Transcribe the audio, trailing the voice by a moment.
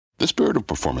The spirit of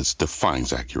performance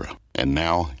defines Acura, and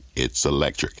now it's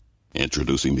electric.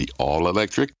 Introducing the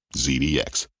all-electric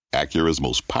ZDX, Acura's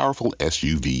most powerful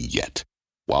SUV yet.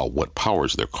 While what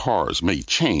powers their cars may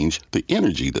change, the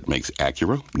energy that makes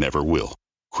Acura never will.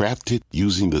 Crafted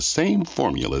using the same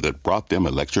formula that brought them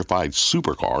electrified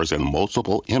supercars and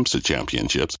multiple IMSA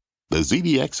championships, the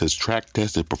ZDX has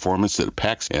track-tested performance that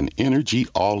packs an energy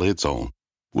all its own.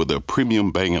 With a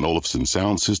premium Bang & Olufsen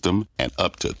sound system and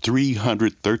up to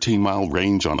 313-mile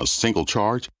range on a single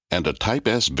charge, and a Type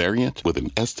S variant with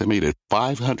an estimated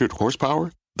 500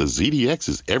 horsepower, the ZDX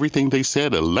is everything they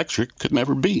said electric could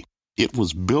never be. It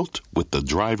was built with the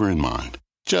driver in mind,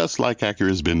 just like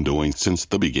Acura's been doing since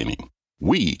the beginning.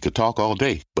 We could talk all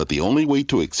day, but the only way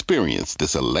to experience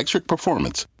this electric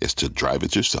performance is to drive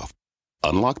it yourself.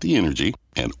 Unlock the energy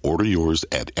and order yours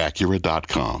at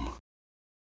Acura.com.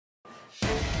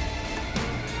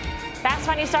 Fast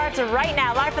Money starts right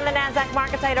now, live from the NASDAQ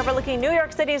market site overlooking New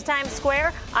York City's Times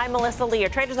Square. I'm Melissa Lee. Your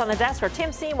traders on the desk are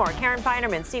Tim Seymour, Karen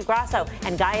Feinerman, Steve Grasso,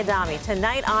 and Guy Adami.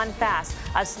 Tonight on Fast,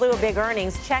 a slew of big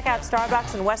earnings. Check out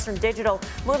Starbucks and Western Digital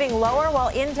moving lower,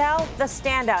 while Intel, the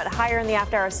standout, higher in the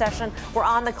after-hour session. We're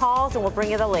on the calls, and we'll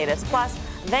bring you the latest. Plus,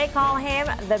 they call him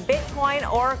the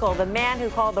Bitcoin Oracle. The man who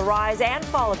called the rise and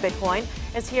fall of Bitcoin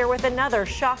is here with another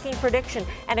shocking prediction,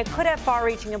 and it could have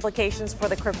far-reaching implications for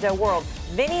the crypto world.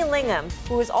 Vinny Lingham,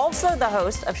 who is also the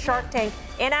host of Shark Tank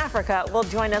in Africa, will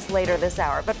join us later this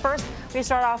hour. But first, we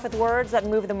start off with words that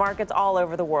move the markets all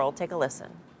over the world. Take a listen.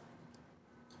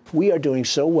 We are doing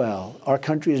so well. Our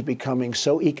country is becoming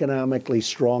so economically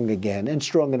strong again, and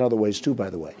strong in other ways too, by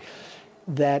the way,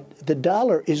 that the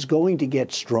dollar is going to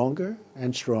get stronger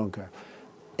and stronger.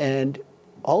 And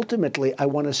ultimately, I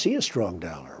want to see a strong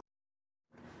dollar.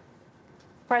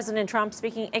 President Trump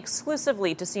speaking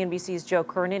exclusively to CNBC's Joe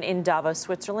Kernan in Davos,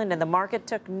 Switzerland, and the market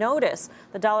took notice.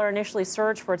 The dollar initially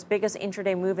surged for its biggest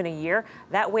intraday move in a year.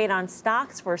 That weighed on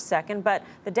stocks for a second, but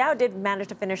the Dow did manage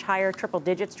to finish higher, triple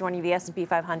digits, joining the S&P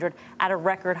 500 at a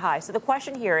record high. So the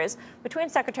question here is, between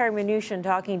Secretary Mnuchin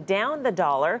talking down the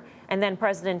dollar and then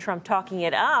President Trump talking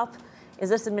it up, is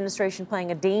this administration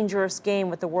playing a dangerous game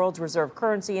with the world's reserve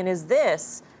currency, and is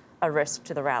this a risk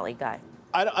to the rally, Guy?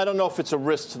 I don't know if it's a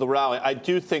risk to the rally. I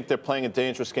do think they're playing a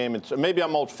dangerous game. Maybe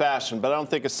I'm old-fashioned, but I don't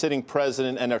think a sitting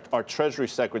president and our Treasury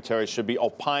Secretary should be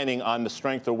opining on the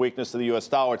strength or weakness of the U.S.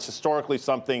 dollar. It's historically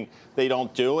something they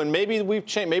don't do. And maybe we've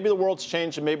changed. Maybe the world's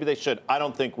changed, and maybe they should. I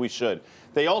don't think we should.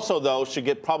 They also, though,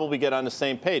 should probably get on the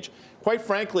same page. Quite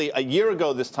frankly, a year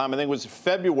ago this time, I think it was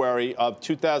February of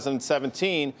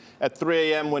 2017, at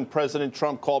 3 a.m. when President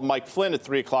Trump called Mike Flynn at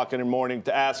 3 o'clock in the morning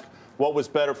to ask what was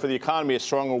better for the economy, a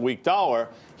strong or weak dollar.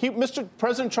 Mr.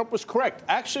 President Trump was correct.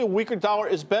 Actually, a weaker dollar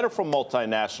is better for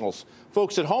multinationals.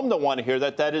 Folks at home don't want to hear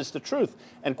that. That is the truth.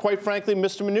 And quite frankly,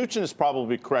 Mr. Mnuchin is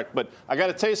probably correct. But I got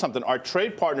to tell you something. Our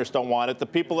trade partners don't want it. The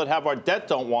people that have our debt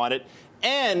don't want it.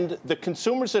 And the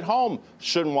consumers at home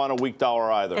shouldn't want a weak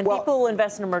dollar either. And people who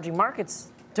invest in emerging markets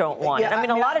don't want it. I mean,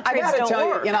 a lot of trades don't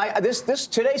work.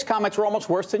 Today's comments were almost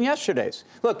worse than yesterday's.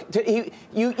 Look,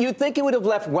 you'd think he would have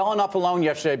left well enough alone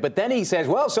yesterday, but then he says,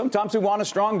 well, sometimes we want a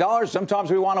strong dollar,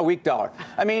 sometimes we want a weak dollar.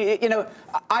 I mean,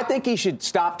 I think he should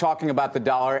stop talking about the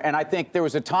dollar, and I think there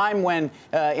was a time when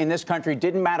in this country, it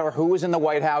didn't matter who was in the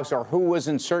White House or who was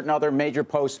in certain other major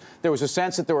posts. There was a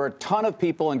sense that there were a ton of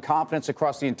people in confidence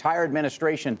across the entire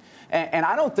administration, and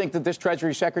I don't think that this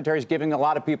Treasury Secretary is giving a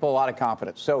lot of people a lot of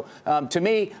confidence. So to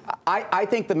me, I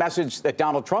think the message that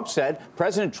Donald Trump said,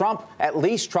 President Trump at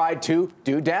least tried to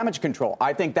do damage control.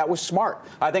 I think that was smart.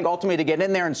 I think ultimately to get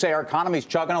in there and say our economy's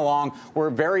chugging along,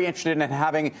 we're very interested in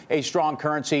having a strong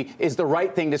currency is the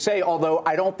right thing to say, although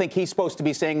I don't think he's supposed to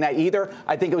be saying that either.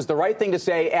 I think it was the right thing to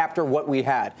say after what we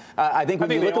had. I think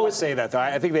they all say that, though.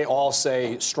 I think they all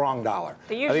say strong dollar.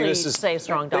 They usually say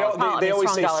strong dollar. They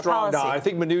always say strong dollar. I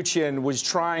think Mnuchin was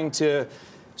trying to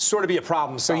sort of be a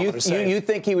problem solver. So you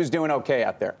think he was doing okay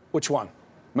out there? Which one?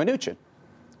 Mnuchin.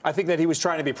 I think that he was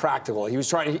trying to be practical. He was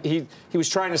trying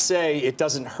to say it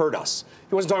doesn't hurt us.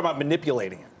 He wasn't talking about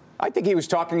manipulating it. I think he was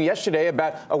talking yesterday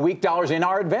about a weak dollar's in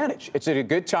our advantage. It's at a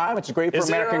good time. It's great for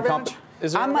American companies.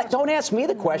 Don't ask me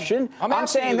the question. I'm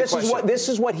saying this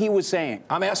is what he was saying.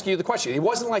 I'm asking you the question. It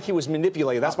wasn't like he was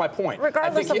manipulating. That's my point.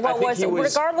 Regardless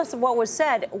of what was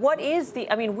said, what is the?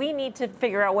 I mean, we need to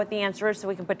figure out what the answer is so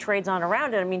we can put trades on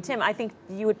around it. I mean, Tim, I think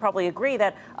you would probably agree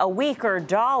that a weaker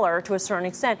dollar, to a certain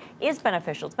extent, is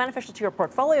beneficial. It's beneficial to your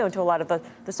portfolio and to a lot of the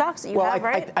stocks that you have,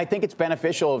 right? I think it's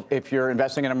beneficial if you're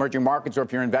investing in emerging markets or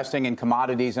if you're investing in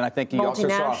commodities. And I think you also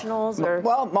saw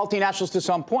multinationals, multinationals to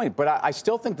some point. But I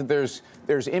still think that there's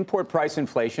There's import price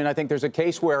inflation. I think there's a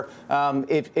case where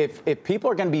if people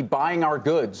are going to be buying our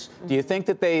goods, do you think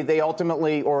that they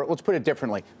ultimately, or let's put it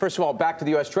differently. First of all, back to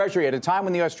the U.S. Treasury. At a time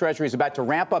when the U.S. Treasury is about to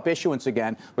ramp up issuance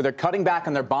again, where they're cutting back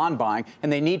on their bond buying,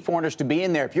 and they need foreigners to be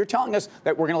in there. If you're telling us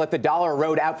that we're going to let the dollar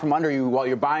erode out from under you while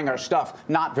you're buying our stuff,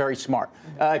 not very smart.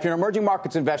 If you're an emerging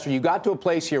markets investor, you got to a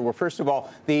place here where, first of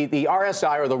all, the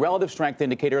RSI, or the relative strength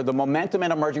indicator, the momentum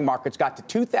in emerging markets got to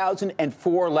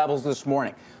 2004 levels this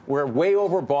morning. We're way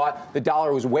overbought. The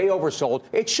dollar was way oversold.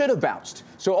 It should have bounced.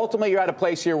 So ultimately, you're at a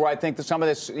place here where I think that some of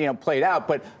this, played out.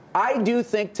 But I do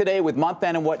think today, with month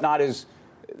end and whatnot,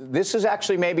 this is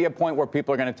actually maybe a point where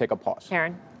people are going to take a pause.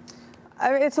 Karen?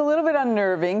 It's a little bit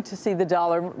unnerving to see the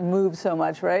dollar move so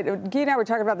much, right? Guy and I were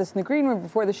talking about this in the green room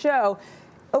before the show.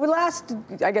 Over the last,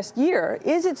 year,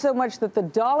 is it so much that the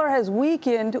dollar has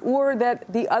weakened or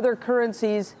that the other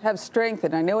currencies have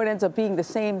strengthened? I know it ends up being the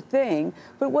same thing,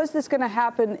 but was this going to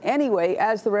happen anyway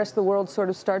as the rest of the world sort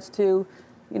of starts to,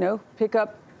 pick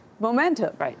up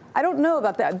momentum? Right. I don't know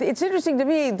about that. It's interesting to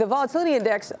me, the volatility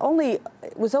index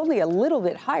was only a little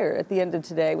bit higher at the end of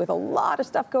today with a lot of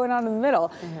stuff going on in the middle.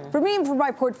 Mm-hmm. For me and for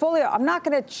my portfolio, I'm not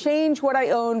going to change what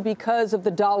I own because of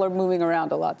the dollar moving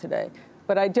around a lot today.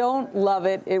 But I don't love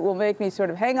it. It will make me sort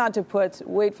of hang on to puts,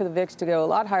 wait for the VIX to go a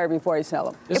lot higher before I sell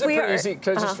them. Is it crazy?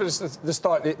 Because just for this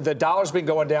thought, the dollar's been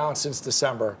going down since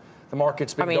December. The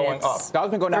market's been going up. The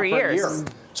dollar's been going down for a year.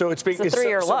 So it's been a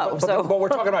 3-year low. But we're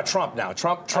talking about Trump now.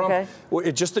 Trump. Okay.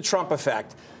 It's just the Trump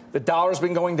effect. The dollar's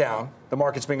been going down. The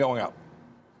market's been going up.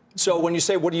 So when you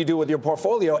say, what do you do with your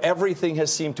portfolio? Everything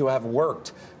has seemed to have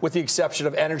worked, with the exception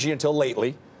of energy until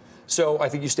lately. So I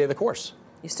think you stay the course.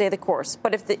 You stay the course.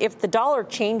 But if the dollar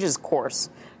changes course,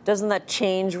 doesn't that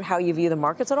change how you view the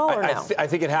markets at all, or no? I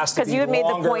think it has to be because you had made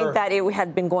the point that it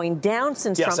had been going down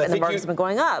since Trump, and the markets have been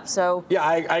going up. So yeah,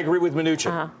 I agree with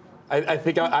Mnuchin. I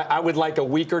think I would like a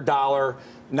weaker dollar,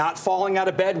 not falling out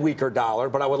of bed weaker dollar,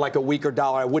 but I would like a weaker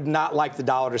dollar. I would not like the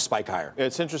dollar to spike higher.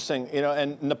 It's interesting,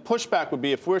 and the pushback would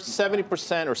be if we're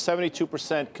 70% or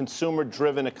 72%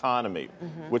 consumer-driven economy,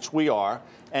 which we are,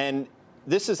 and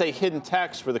this is a hidden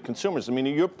tax for the consumers. I mean,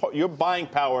 your buying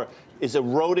power is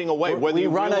eroding away. We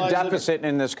run a deficit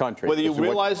in this country. Whether you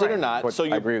realize it or not. So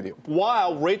I agree with you.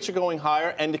 While rates are going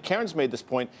higher, and Karen's made this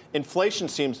point, inflation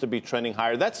seems to be trending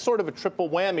higher. That's sort of a triple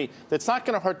whammy that's not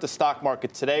going to hurt the stock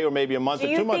market today or maybe a month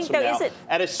or 2 months from now.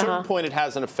 At a certain point, it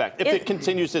has an effect if it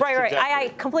continues its trajectory. Right. I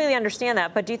completely understand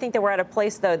that. But do you think that we're at a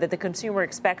place, though, that the consumer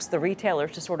expects the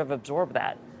retailers to sort of absorb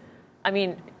that? I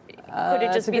mean, could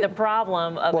it just be the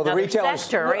problem of another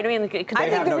sector, right? I mean, I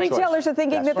think the retailers are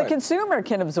thinking that the consumer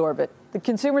can absorb it. The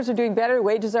consumers are doing better.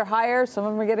 Wages are higher. Some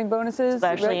of them are getting bonuses.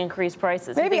 Especially increased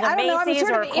prices. Maybe, I don't know. I'm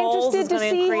sort of interested to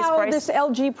see how this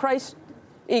LG price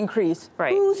increase.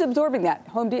 Right. Who's absorbing that?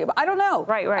 Home Depot? I don't know.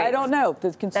 Right. I don't know.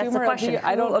 The consumer. That's the question.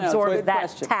 I don't absorb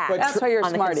that tax. That's why you're a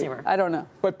smarty. I don't know.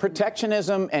 But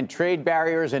protectionism and trade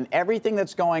barriers and everything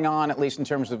that's going on, at least in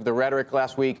terms of the rhetoric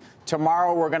last week,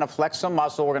 tomorrow we're going to flex some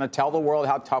muscle. We're going to tell the world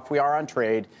how tough we are on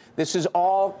trade. This is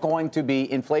all going to be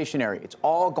inflationary. It's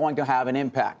all going to have an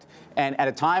impact. And at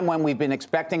a time when we've been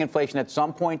expecting inflation at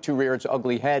some point to rear its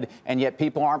ugly head, and yet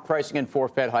people aren't pricing in 4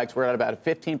 Fed hikes, we're at about a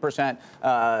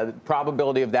 15%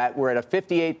 probability of that. We're at a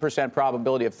 58%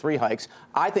 probability of 3 hikes.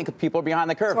 I think people are behind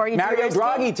the curve. So Mario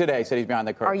Draghi today said he's behind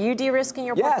the curve. Are you de-risking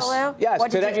your portfolio? Yes.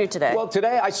 What did you do today? Well,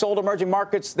 today I sold emerging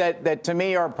markets that to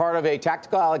me are part of a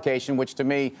tactical allocation, which to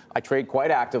me I trade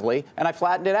quite actively, and I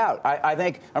flattened it out. I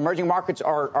think emerging markets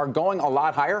are going a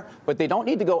lot higher, but they don't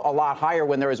need to go a lot higher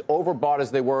when they're as overbought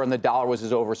as they were and the dollar was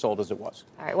as oversold as it was.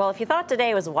 All right. Well, if you thought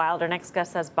today was wild, our next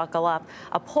guest says buckle up.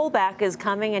 A pullback is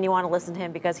coming, and you want to listen to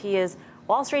him because he is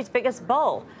Wall Street's biggest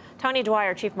bull. Tony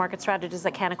Dwyer, Chief Market Strategist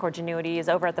at Canaccord Genuity, is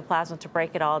over at the Plasma to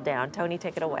break it all down. Tony,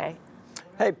 take it away.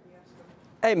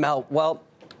 Hey, Mel. Well,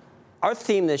 our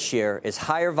theme this year is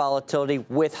higher volatility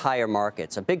with higher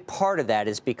markets. A big part of that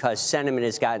is because sentiment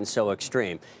has gotten so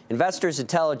extreme. Investors'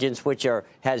 Intelligence, which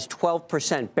has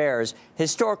 12% bears,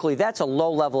 historically that's a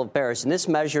low level of bears, and this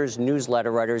measures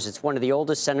newsletter writers. It's one of the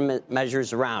oldest sentiment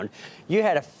measures around. You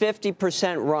had a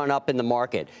 50% run up in the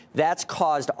market. That's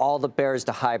caused all the bears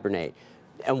to hibernate.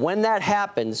 And when that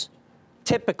happens,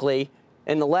 typically,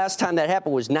 and the last time that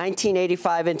happened was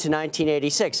 1985 into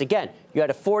 1986. Again, you had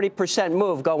a 40%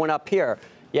 move going up here.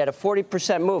 You had a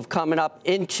 40% move coming up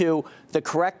into the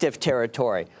corrective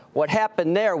territory. What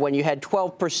happened there when you had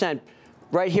 12%,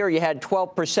 right here you had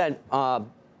 12%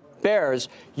 bears,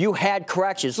 you had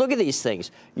corrections. Look at these things.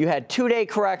 You had 2-day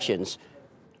corrections,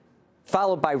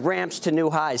 followed by ramps to new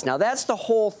highs. Now, that's the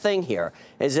whole thing here,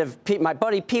 is if my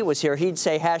buddy Pete was here, he'd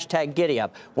say hashtag giddy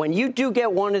up. When you do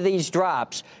get one of these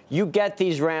drops, you get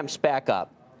these ramps back up.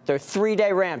 They're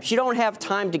 3-day ramps. You don't have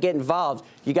time to get involved.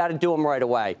 You got to do them right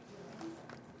away.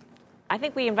 I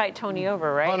think we invite Tony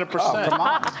over, right? 100%. Oh, come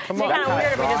on. It's kind of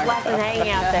weird if we just left him hanging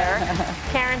out there.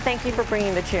 Karen, thank you for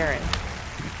bringing the cheer in.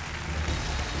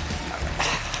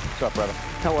 What's up, brother?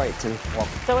 No, wait, Tim.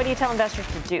 So what do you tell investors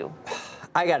to do?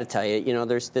 I got to tell you,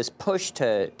 there's this push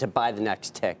to buy the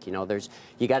next tick. You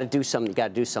got to do something. You got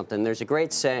to do something. There's a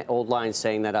great old line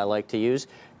saying that I like to use: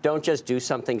 "Don't just do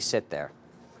something, sit there."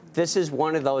 This is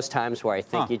one of those times where I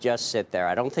think you just sit there.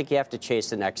 I don't think you have to chase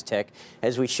the next tick.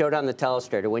 As we showed on the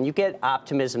telestrator, when you get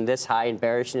optimism this high and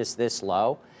bearishness this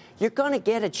low, you're going to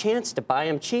get a chance to buy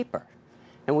them cheaper.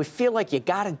 And we feel like you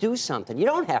got to do something. You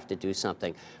don't have to do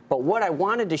something. But what I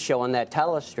wanted to show on that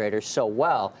telestrator so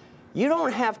well, you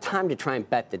don't have time to try and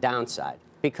bet the downside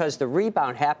because the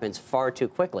rebound happens far too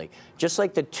quickly. Just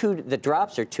like the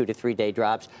drops are 2 to 3 day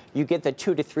drops, you get the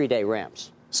 2 to 3 day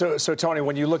ramps. So Tony,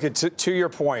 when you look at, to your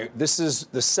point, this is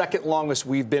the second longest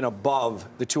we've been above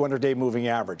the 200-day moving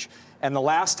average. And the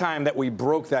last time that we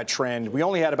broke that trend, we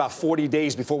only had about 40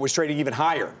 days before it was trading even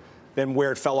higher than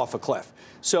where it fell off a cliff.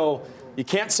 So you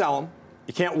can't sell them.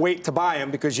 You can't wait to buy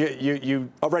them because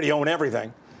you already own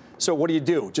everything. So what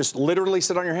do? Just literally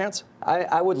sit on your hands?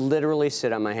 I would literally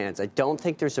sit on my hands. I don't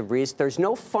think there's a reason. There's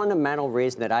no fundamental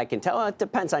reason that I can tell. Well, it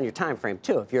depends on your time frame,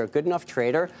 too. If you're a good enough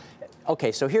trader,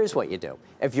 okay, so here's what you do.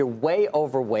 If you're way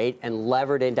overweight and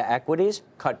levered into equities,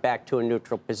 cut back to a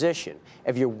neutral position.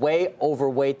 If you're way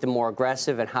overweight the more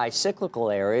aggressive and high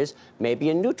cyclical areas, maybe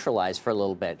you neutralize for a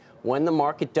little bit. When the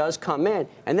market does come in,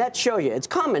 and that shows you it's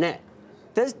coming in.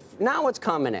 Now it's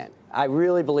coming in. I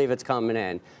really believe it's coming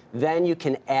in. Then you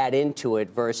can add into it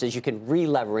versus you can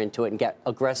re-lever into it and get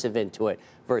aggressive into it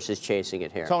versus chasing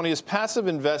it here. Tony, is passive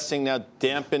investing now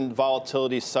dampened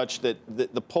volatility such that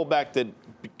the pullback that,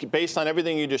 based on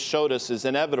everything you just showed us, is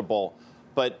inevitable,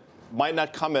 but might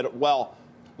not come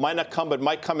but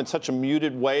might come in such a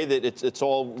muted way that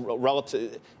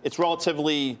it's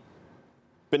relatively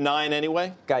benign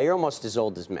anyway? Guy, you're almost as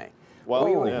old as me.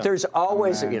 Well, yeah. There's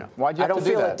always, Why'd you I have don't to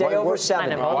do feel that? a day over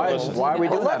 70. Why are we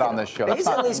doing that on this show? He's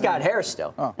at least got hair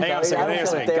still. Hang on a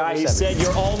second. Guy, he 70. said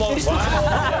you're almost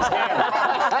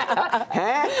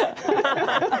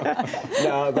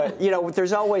No, but,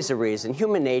 there's always a reason.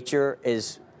 Human nature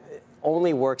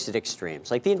only works at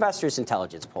extremes. Like the investors'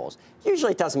 intelligence polls.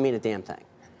 Usually it doesn't mean a damn thing.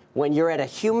 When you're at a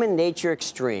human nature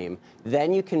extreme,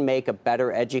 then you can make a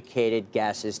better educated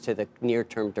guess as to the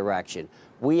near-term direction.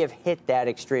 We have hit that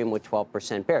extreme with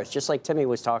 12% bears, just like Timmy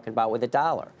was talking about with the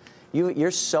dollar.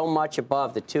 You're so much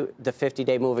above the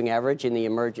 50-day moving average in the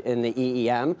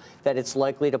EEM that it's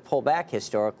likely to pull back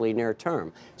historically near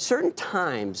term. Certain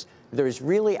times, there's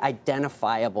really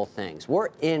identifiable things. We're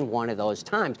in one of those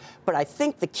times. But I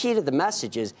think the key to the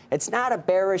message is it's not a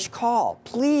bearish call.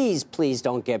 Please, please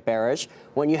don't get bearish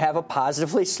when you have a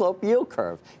positively sloped yield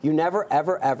curve. You never,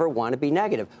 ever, ever want to be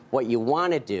negative. What you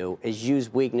want to do is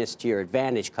use weakness to your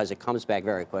advantage because it comes back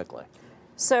very quickly.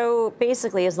 So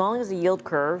basically, as long as the yield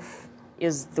curve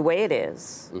is the way it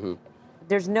is,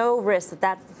 there's no risk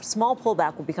that small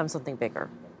pullback will become something bigger.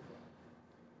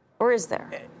 Or is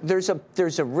there? There's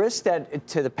a risk that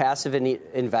to the passive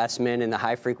investment and the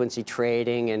high frequency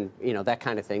trading and that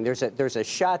kind of thing. There's a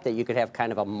shot that you could have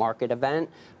kind of a market event,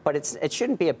 but it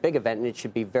shouldn't be a big event and it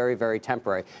should be very, very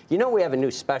temporary. We have a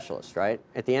new specialist, right?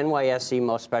 At the NYSE,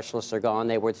 most specialists are gone.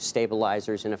 They were the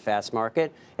stabilizers in a fast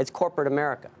market. It's corporate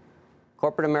America.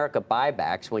 Corporate America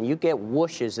buybacks. When you get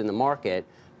whooshes in the market,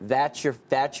 that's your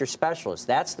specialist.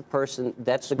 That's the person.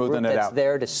 That's the group that's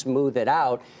there to smooth it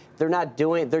out. They're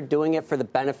doing it for the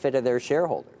benefit of their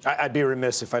shareholders. I'd be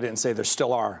remiss if I didn't say there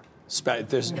still are.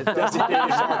 There's Noted, Grasso.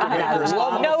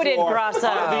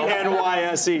 The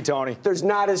NYSE, Tony. There's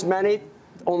not as many.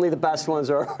 Only the best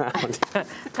ones are around.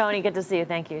 Tony, good to see you.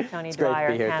 Thank you. Tony Dwyer.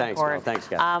 Great to be here. Thanks, Mel. Thanks,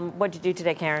 guys. What'd you do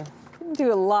today, Karen?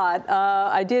 Do a lot.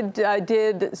 I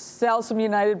did sell some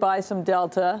United, buy some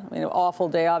Delta. Awful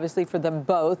day, obviously, for them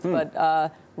both,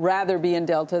 but rather be in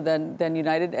Delta than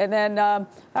United. And then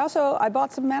I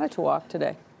bought some Manitowoc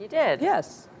today. You did?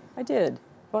 Yes, I did.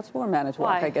 Bought some more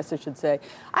Manitowoc, Why? I guess I should say.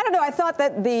 I don't know. I thought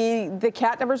that the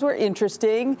cat numbers were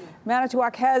interesting.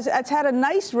 Manitowoc it's had a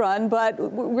nice run, but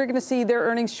we're going to see their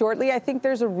earnings shortly. I think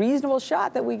there's a reasonable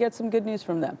shot that we get some good news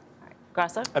from them.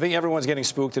 Grasso? I think everyone's getting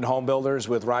spooked in home builders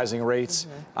with rising rates.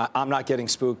 I'm not getting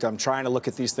spooked. I'm trying to look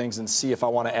at these things and see if I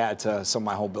want to add to some of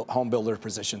my home builder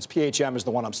positions. PHM is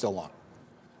the one I'm still on.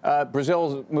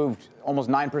 Brazil's moved almost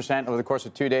 9% over the course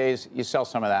of 2 days. You sell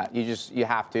some of that. You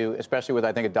have to, especially with,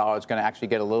 I think, a dollar. It's going to actually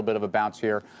get a little bit of a bounce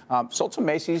here. Sold some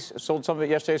Macy's, sold some of it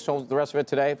yesterday, sold the rest of it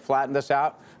today, flattened this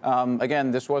out.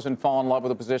 Again, this wasn't fall in love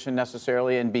with a position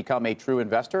necessarily and become a true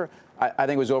investor. I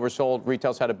think it was oversold.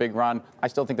 Retail's had a big run. I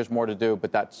still think there's more to do,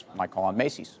 but that's my call on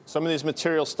Macy's. Some of these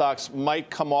material stocks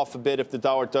might come off a bit if the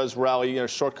dollar does rally,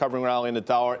 short covering rally in the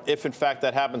dollar. If, in fact,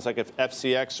 that happens, like if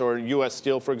FCX or U.S.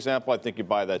 Steel, for example, I think you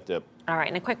buy that dip. All right,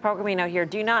 and a quick programming note here.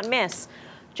 Do not miss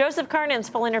Joseph Kernan's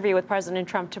full interview with President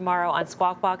Trump tomorrow on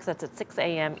Squawk Box. That's at 6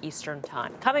 a.m. Eastern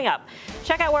Time. Coming up,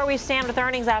 check out where we stand with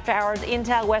earnings after hours.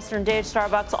 Intel, Western Digital,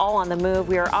 Starbucks, all on the move.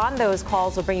 We are on those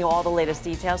calls. We'll bring you all the latest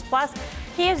details. Plus,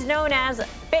 he is known as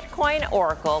Bitcoin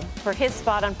Oracle for his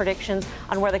spot on predictions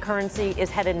on where the currency is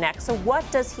headed next. So what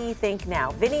does he think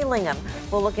now? Vinny Lingham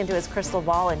will look into his crystal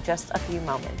ball in just a few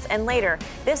moments. And later,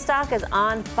 this stock is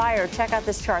on fire. Check out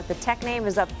this chart. The tech name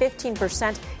is up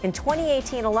 15% in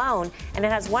 2018 alone, and it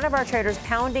has one of our traders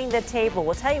pounding the table.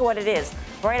 We'll tell you what it is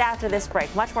right after this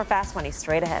break. Much more Fast Money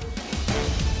straight ahead.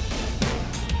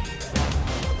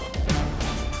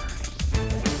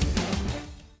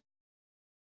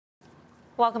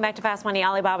 Welcome back to Fast Money.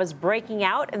 Alibaba's breaking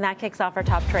out, and that kicks off our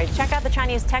top trades. Check out the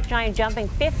Chinese tech giant jumping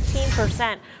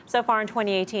 15% so far in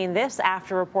 2018. This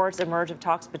after reports emerge of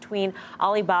talks between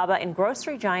Alibaba and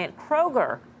grocery giant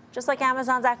Kroger. Just like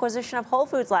Amazon's acquisition of Whole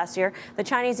Foods last year, the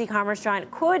Chinese e-commerce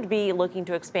giant could be looking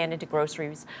to expand into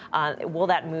groceries. Will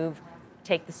that move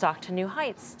take the stock to new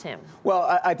heights, Tim?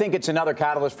 Well, I think it's another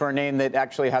catalyst for a name that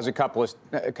actually has a couple of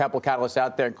catalysts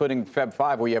out there, including Feb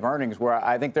 5, where you have earnings, where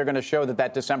I think they're going to show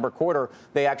that December quarter,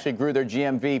 they actually grew their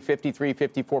GMV 53,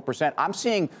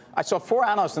 54%. I saw 4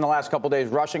 analysts in the last couple of days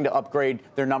rushing to upgrade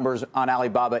their numbers on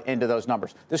Alibaba into those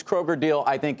numbers. This Kroger deal,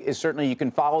 I think, is certainly, you can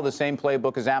follow the same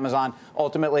playbook as Amazon.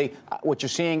 Ultimately, what you're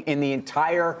seeing in the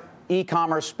entire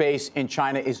e-commerce space in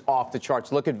China is off the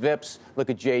charts. Look at Vips, look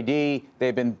at JD.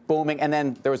 They've been booming. And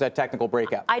then there was that technical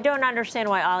breakout. I don't understand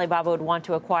why Alibaba would want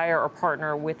to acquire or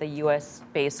partner with a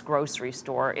U.S.-based grocery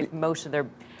store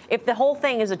if the whole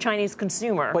thing is a Chinese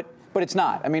consumer. But it's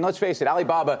not. I mean, let's face it.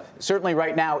 Alibaba certainly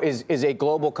right now is a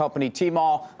global company.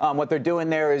 Tmall, what they're doing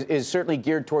there is certainly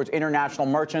geared towards international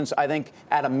merchants. I think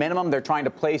at a minimum, they're trying to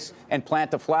place and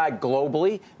plant a flag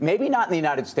globally. Maybe not in the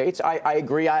United States. I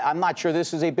agree. I'm not sure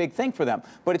this is a big thing for them.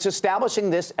 But it's establishing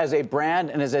this as a brand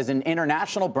and as an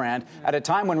international brand at a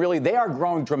time when really they are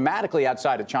growing dramatically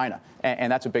outside of China.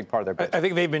 And that's a big part of their business. I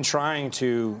think they've been trying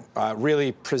to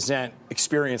really present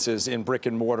experiences in brick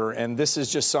and mortar. And this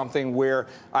is just something where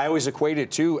I always equate it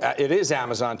to, it is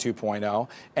Amazon 2.0.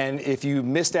 And if you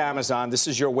missed Amazon, this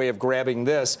is your way of grabbing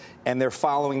this. And they're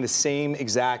following the same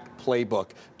exact playbook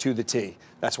to the T.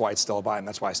 That's why it's still a buy, and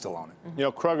that's why I still own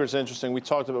it. Kroger's interesting. We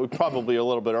talked about it probably a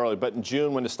little bit early, but in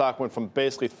June when the stock went from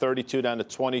basically 32 down to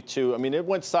 22, I mean, it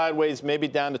went sideways, maybe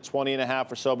down to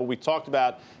 20.5 or so, but we talked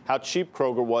about how cheap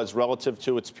Kroger was relative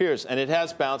to its peers, and it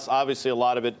has bounced, obviously, a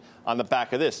lot of it on the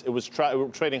back of this. It was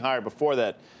trading higher before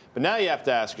that. But now you have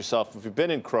to ask yourself, if you've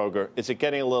been in Kroger, is it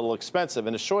getting a little expensive?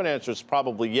 And the short answer is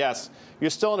probably yes. You're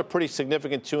still in a pretty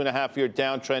significant 2.5-year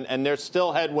downtrend, and there's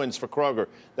still headwinds for Kroger.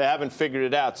 They haven't figured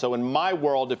it out. So in my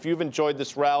world, if you've enjoyed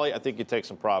this rally, I think you take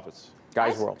some profits.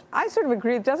 Guy's world. I sort of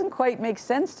agree. It doesn't quite make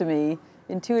sense to me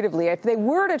intuitively. If they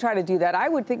were to try to do that, I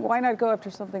would think, why not go after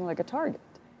something like a Target?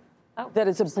 That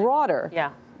is broader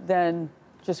than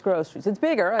just groceries. It's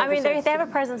bigger. I mean, they have a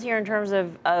presence here in terms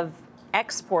of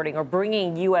exporting or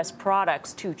bringing U.S.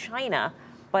 products to China,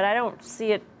 but I don't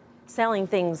see it selling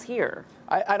things here.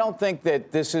 I don't think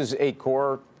that this is a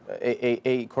core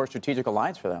strategic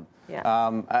alliance for them. Yeah.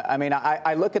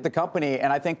 I look at the company,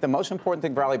 and I think the most important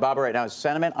thing for Alibaba right now is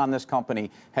sentiment on this company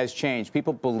has changed.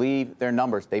 People believe their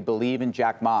numbers. They believe in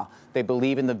Jack Ma. They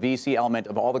believe in the VC element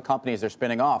of all the companies they're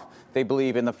spinning off. They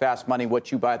believe in the fast money,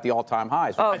 what you buy at the all-time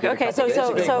highs. Oh, okay.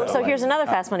 So here's another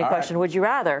fast money question. Right. Would you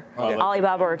rather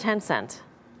Alibaba or Tencent?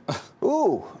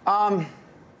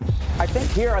 I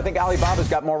think Alibaba's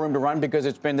got more room to run because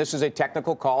this is a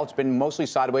technical call. It's been mostly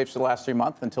sideways for the last 3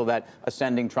 months until that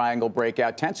ascending triangle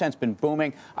breakout. Tencent's been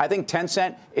booming. I think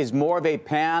Tencent is more of a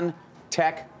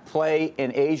pan-tech play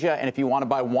in Asia, and if you want to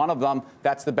buy one of them,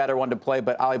 that's the better one to play,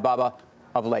 but Alibaba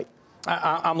of late.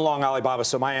 I'm long Alibaba,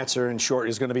 so my answer in short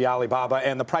is going to be Alibaba.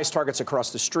 And the price targets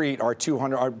across the street are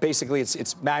 200. Are basically,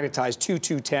 it's magnetized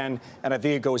 210, and I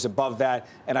think it goes above that.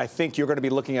 And I think you're going to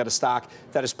be looking at a stock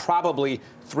that is probably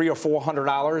 $300 or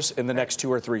 $400 in the next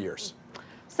 2 or 3 years.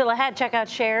 Still ahead, check out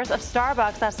shares of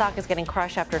Starbucks. That stock is getting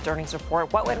crushed after its earnings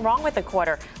report. What went wrong with the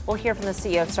quarter? We'll hear from the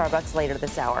CEO of Starbucks later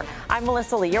this hour. I'm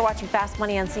Melissa Lee. You're watching Fast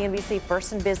Money on CNBC,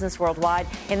 first in business worldwide.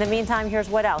 In the meantime, here's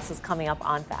what else is coming up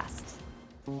on Fast.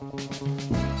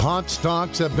 Hot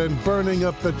stocks have been burning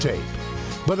up the tape,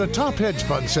 but a top hedge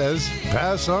fund says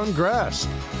pass on grass.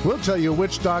 We'll tell you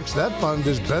which stocks that fund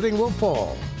is betting will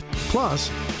fall.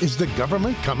 Plus, is the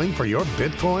government coming for your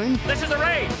Bitcoin? This is a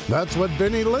raid! That's what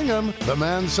Vinny Lingham, the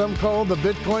man some call the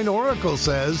Bitcoin Oracle,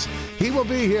 says. He will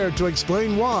be here to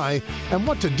explain why and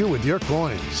what to do with your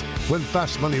coins when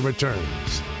Fast Money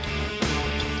returns.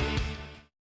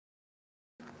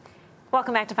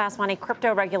 Welcome back to Fast Money.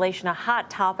 Crypto regulation, a hot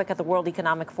topic at the World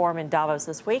Economic Forum in Davos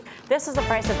this week. This is the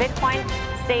price of Bitcoin,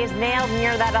 stays nailed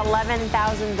near that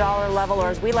 $11,000 level, or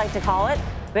as we like to call it,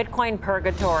 Bitcoin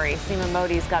purgatory. Seema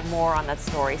Modi's got more on that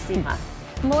story. Seema.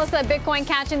 Melissa, Bitcoin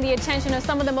catching the attention of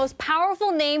some of the most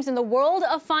powerful names in the world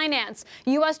of finance.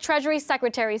 U.S. Treasury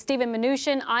Secretary Steven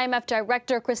Mnuchin, IMF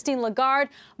Director Christine Lagarde,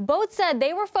 both said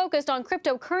they were focused on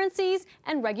cryptocurrencies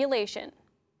and regulation.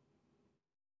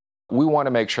 We want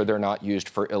to make sure they're not used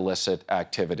for illicit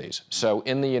activities. So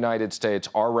in the United States,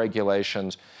 our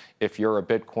regulations, if you're a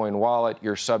Bitcoin wallet,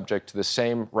 you're subject to the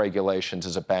same regulations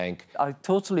as a bank. I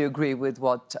totally agree with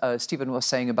what Stephen was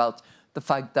saying about the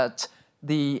fact that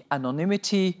the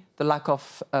anonymity, the lack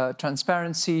of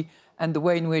transparency, and the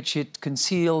way in which it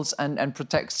conceals and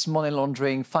protects money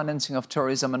laundering, financing of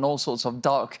terrorism, and all sorts of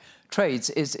dark trades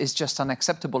is just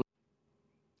unacceptable.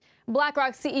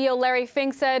 BlackRock CEO Larry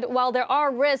Fink said while there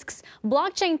are risks,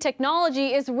 blockchain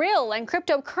technology is real and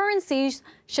cryptocurrencies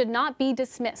should not be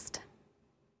dismissed.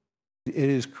 It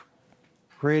has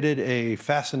created a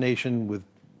fascination with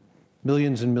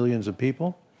millions and millions of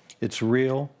people. It's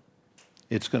real.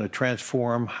 It's going to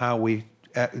transform how we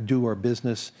do our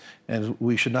business, and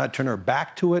we should not turn our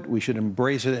back to it. We should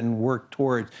embrace it and work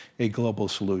toward a global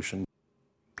solution.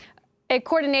 A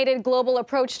coordinated global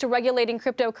approach to regulating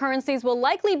cryptocurrencies will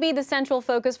likely be the central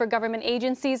focus for government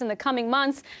agencies in the coming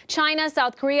months. China,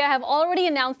 South Korea have already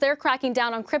announced they're cracking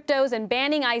down on cryptos and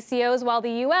banning ICOs, while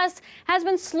the U.S. has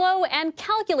been slow and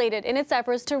calculated in its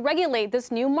efforts to regulate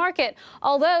this new market.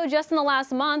 Although just in the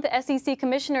last month, SEC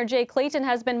Commissioner Jay Clayton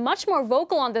has been much more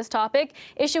vocal on this topic,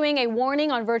 issuing a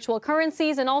warning on virtual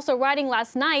currencies and also writing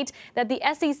last night that the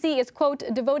SEC is, quote,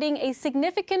 devoting a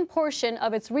significant portion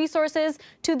of its resources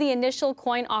to the initial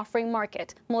coin offering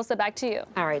market. Melissa, back to you.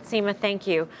 All right, Seema, thank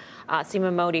you.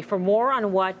 Seema Modi. For more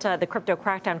on what the crypto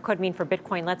crackdown could mean for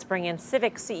Bitcoin, let's bring in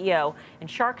Civic CEO and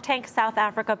Shark Tank South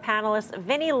Africa panelist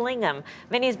Vinny Lingham.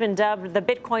 Vinny's been dubbed the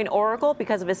Bitcoin Oracle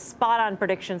because of his spot-on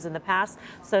predictions in the past.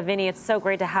 So, Vinny, it's so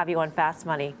great to have you on Fast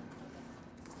Money.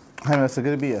 Hi, Melissa.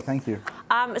 Good to be here. Thank you.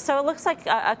 So it looks like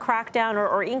a crackdown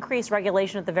or increased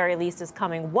regulation at the very least is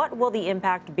coming. What will the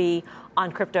impact be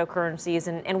on cryptocurrencies,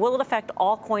 and will it affect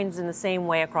all coins in the same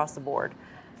way across the board?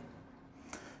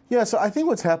 Yeah, so I think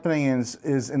what's happening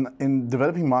is in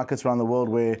developing markets around the world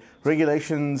where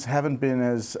regulations haven't been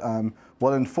as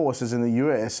well enforced as in the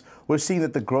U.S., we're seeing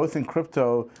that the growth in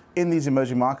crypto in these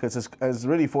emerging markets has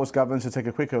really forced governments to take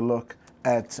a closer look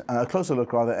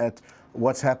at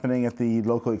what's happening at the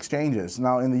local exchanges.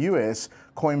 Now, in the U.S.,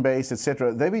 Coinbase, et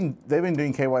cetera, they've been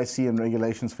doing KYC and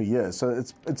regulations for years. So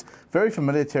it's very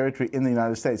familiar territory in the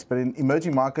United States. But in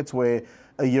emerging markets where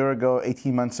a year ago,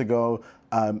 18 months ago,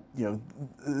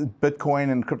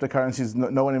 Bitcoin and cryptocurrencies,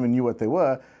 no one even knew what they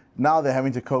were. Now they're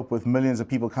having to cope with millions of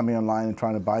people coming online and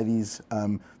trying to buy these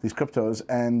cryptos,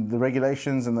 and the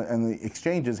regulations and the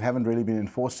exchanges haven't really been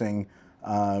enforcing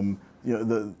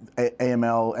the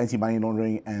AML, anti-money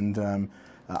laundering, and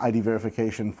ID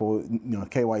verification for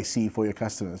KYC for your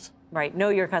customers. Right, know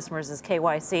your customers is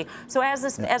KYC. So as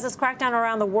this crackdown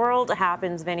around the world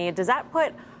happens, Vinny, does that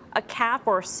put a cap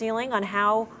or a ceiling on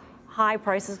how high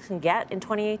prices can get in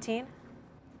 2018?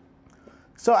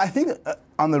 So I think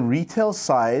on the retail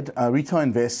side, retail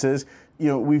investors,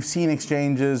 we've seen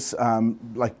exchanges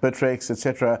like Bittrex, et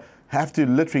cetera, have to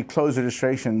literally close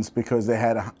registrations because they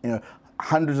had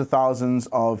hundreds of thousands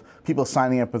of people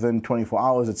signing up within 24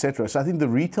 hours, et cetera. So I think the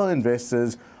retail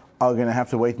investors are going to have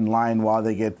to wait in line while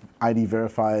they get ID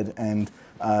verified and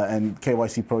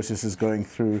KYC processes going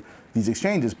through these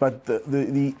exchanges. But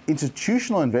the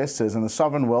institutional investors and the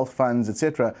sovereign wealth funds, et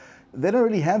cetera, they don't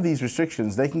really have these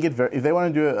restrictions. They can get, if they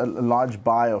want to do a large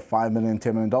buy of $5 million,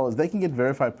 $10 million, they can get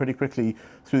verified pretty quickly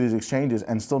through these exchanges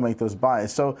and still make those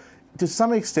buys. So to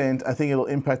some extent, I think it'll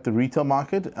impact the retail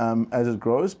market as it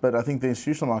grows, but I think the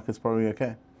institutional market's probably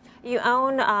okay. You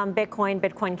own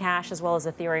Bitcoin Cash, as well as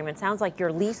Ethereum. It sounds like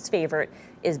your least favorite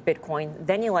is Bitcoin.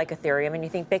 Then you like Ethereum, and you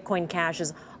think Bitcoin Cash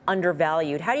is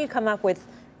undervalued. How do you come up with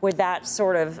with that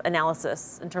sort of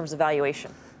analysis in terms of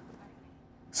valuation?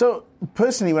 So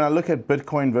personally, when I look at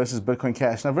Bitcoin versus Bitcoin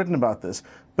Cash, and I've written about this,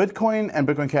 Bitcoin and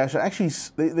Bitcoin Cash are actually,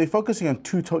 they're focusing on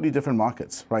two totally different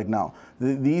markets right now.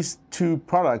 These two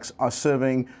products are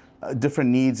serving different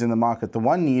needs in the market. The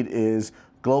one need is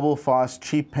global, fast,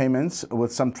 cheap payments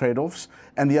with some trade-offs,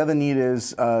 and the other need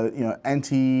is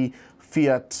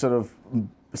anti-fiat sort of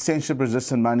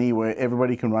censorship-resistant money where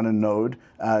everybody can run a node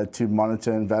to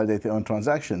monitor and validate their own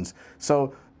transactions.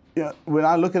 So when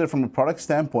I look at it from a product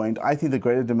standpoint, I think the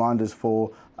greater demand is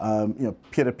for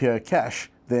peer-to-peer cash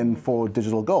than for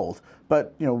digital gold.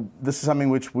 But this is something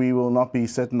which we will not be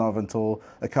certain of until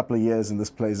a couple of years and this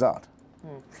plays out.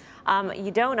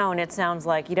 You don't own, it sounds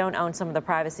like, you don't own some of the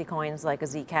privacy coins like a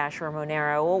Zcash or a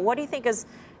Monero. Well, what do you think is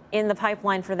in the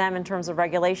pipeline for them in terms of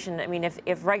regulation? I mean,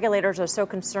 if regulators are so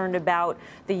concerned about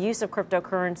the use of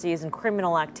cryptocurrencies and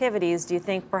criminal activities, do you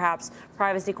think perhaps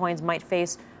privacy coins might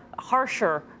face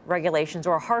harsher regulations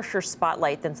or a harsher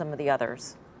spotlight than some of the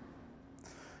others?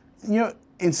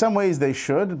 In some ways they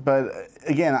should, but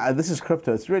again, this is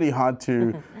crypto. It's really hard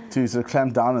to sort of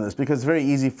clamp down on this because it's very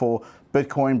easy for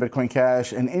Bitcoin, Bitcoin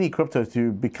Cash, and any crypto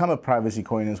to become a privacy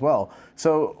coin as well.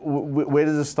 So where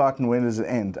does it start and where does it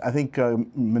end? I think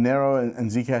Monero and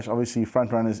Zcash obviously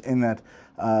front runners in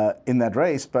that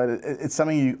race, but it's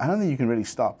something I don't think you can really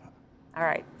stop. All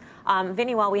right.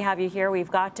 Vinny, while we have you here, we've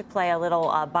got to play a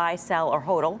little buy, sell, or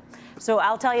hodl. So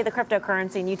I'll tell you the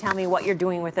cryptocurrency, and you tell me what you're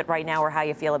doing with it right now or how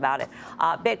you feel about it.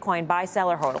 Bitcoin, buy, sell,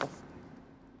 or hodl?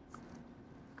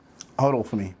 Hodl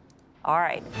for me. All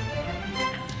right.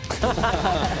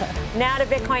 Now to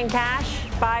Bitcoin Cash,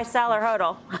 buy, sell, or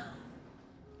hodl?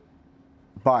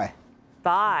 Buy.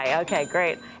 Buy. Okay,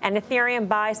 great. And Ethereum,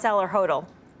 buy, sell, or hodl?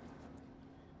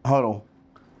 Hodl.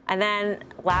 And then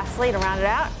lastly, to round it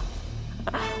out,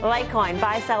 Litecoin,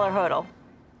 buy, sell, or hodl?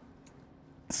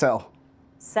 Sell.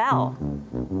 Sell.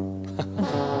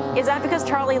 Is that because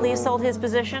Charlie Lee sold his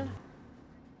position?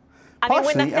 I mean,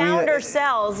 when the founder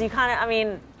sells, you kind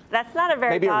of, that's not a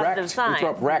very positive sign.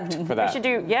 Maybe wrecked for that. We should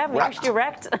do, we should do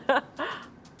wrecked.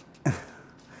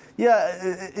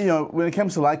 Yeah, when it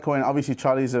comes to Litecoin, obviously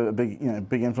Charlie's a big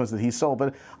influence that he sold,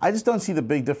 but I just don't see the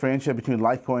big differentiator between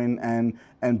Litecoin and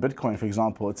Bitcoin, for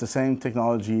example. It's the same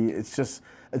technology. It's just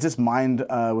mined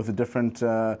with a different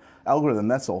algorithm.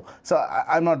 That's all. So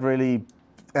I'm not really.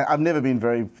 I've never been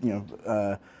very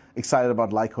excited about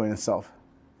Litecoin itself.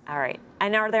 All right.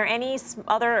 And are there any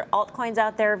other altcoins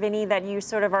out there, Vinny, that you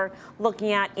sort of are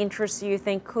looking at, interests you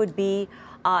think could be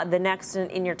the next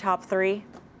in your top 3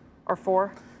 or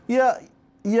 4? Yeah.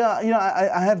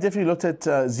 I have definitely looked at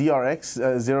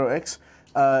ZeroX.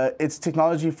 It's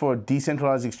technology for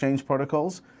decentralized exchange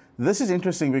protocols. This is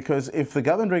interesting because if the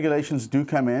government regulations do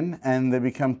come in and they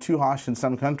become too harsh in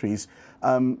some countries,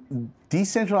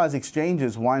 decentralized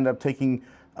exchanges wind up taking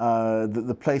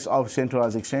the place of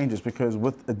centralized exchanges, because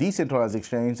with a decentralized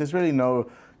exchange, there's really no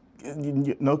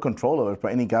control over it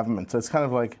by any government. So it's kind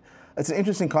of like, it's an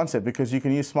interesting concept because you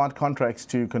can use smart contracts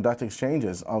to conduct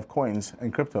exchanges of coins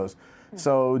and cryptos.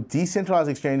 So decentralized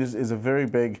exchanges is a very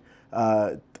big,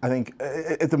 I think,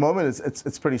 at the moment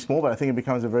it's pretty small, but I think it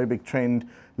becomes a very big trend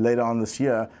later on this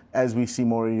year as we see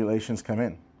more regulations come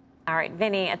in. All right,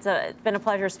 Vinny, it's been a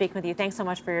pleasure speaking with you. Thanks so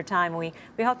much for your time. We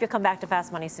hope you'll come back to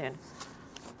Fast Money soon.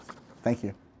 Thank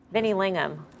you. Vinny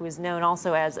Lingham, who is known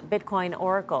also as Bitcoin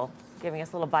Oracle, giving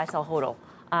us a little buy-sell hodl.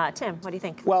 Tim, what do you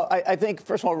think? Well, I think,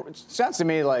 first of all, it sounds to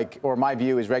me like, or my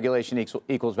view is regulation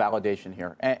equals validation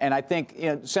here. And I think,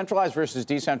 centralized versus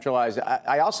decentralized,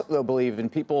 I also believe,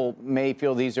 and people may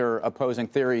feel these are opposing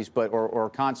theories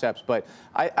or concepts, but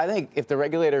I think if the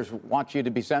regulators want you to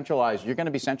be centralized, you're going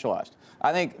to be centralized.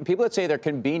 I think people that say there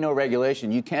can be no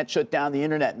regulation, you can't shut down the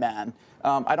internet, man.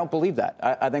 I don't believe that.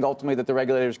 I think ultimately that the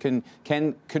regulators can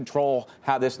control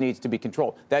how this needs to be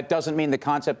controlled. That doesn't mean the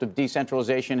concept of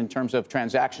decentralization in terms of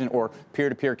transaction or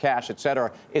peer-to-peer cash, et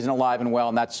cetera, isn't alive and well,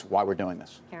 and that's why we're doing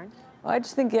this. Karen? Well, I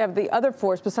just think you have the other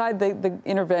force, beside the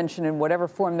intervention in whatever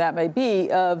form that may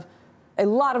be, of a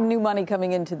lot of new money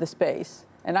coming into the space.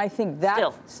 And I think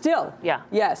that still, yeah,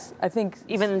 yes, I think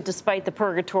even despite the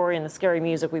purgatory and the scary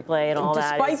music we play and all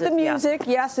that. Despite the music,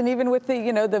 yes, and even with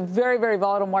the the very, very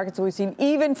volatile markets that we've seen,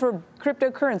 even for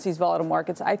cryptocurrencies, volatile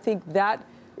markets, I think that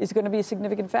is going to be a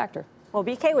significant factor. Well,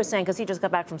 BK was saying, because he just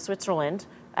got back from Switzerland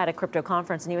at a crypto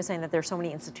conference, and he was saying that there's so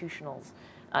many institutionals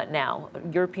now,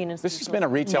 European institutionals. This has been a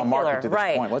retail market to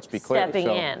this point. Let's be clear. Stepping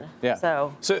in. Yeah.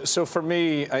 So for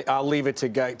me, I'll leave it to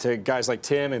guys like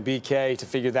Tim and BK to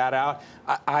figure that out.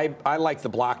 I like the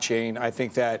blockchain. I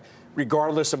think that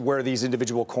regardless of where these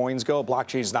individual coins go,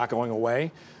 blockchain is not going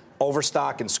away.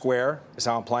 Overstock and Square is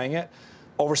how I'm playing it.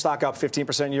 Overstock up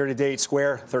 15% year to date.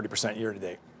 Square 30% year to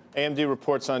date. AMD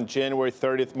reports on January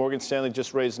 30th. Morgan Stanley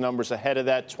just raised numbers ahead of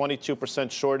that,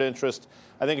 22% short interest.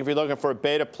 I think if you're looking for a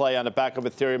beta play on the back of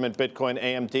Ethereum and Bitcoin,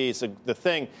 AMD is the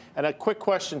thing. And a quick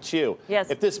question to you. Yes.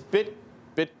 If this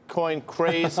Bitcoin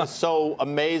craze is so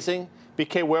amazing,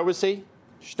 BK, where was he?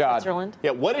 Switzerland. Yeah,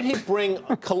 what did he bring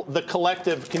the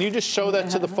collective? Can you just show that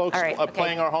to the folks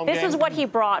playing our home game? This is what he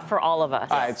brought for all of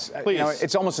us. Please.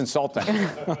 It's almost insulting. He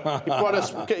brought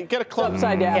us, get a clip.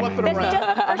 Upside down. Flip it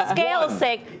around. Just for scale's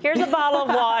sake, here's a bottle of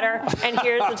water, and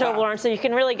here's the Toblerone, so you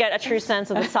can really get a true sense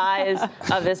of the size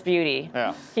of this beauty.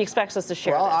 Yeah. He expects us to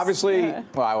share Well, this. obviously,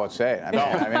 well, I won't say it.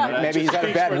 I mean, maybe he's had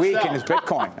a bad week in his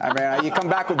Bitcoin. I mean, you come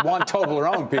back with one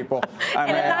Toblerone, people. I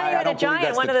mean, and it's not I even a don't believe giant,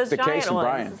 that's one of those the case giant in ones.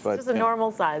 Brian, It's but, just a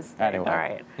normal size thing. Anyway. All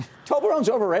right. Toblerone's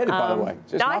overrated, by the way.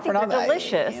 No, I think they're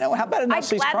delicious. You know, how about a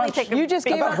Nestle's Crunch? You just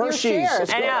gave up your Hershey's. share.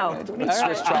 I know. We need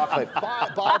Swiss chocolate.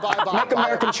 Make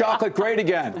American chocolate great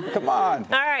again. Come on.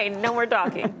 All right, no more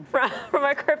talking. From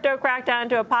a crypto crackdown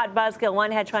to a pot buzzkill,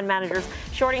 one hedge fund manager's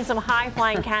shorting some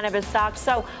high-flying cannabis stocks.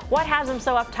 So what has him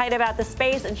so uptight about the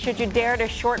space, and should you dare to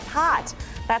short pot?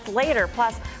 That's later.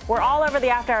 Plus, we're all over the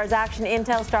after-hours action.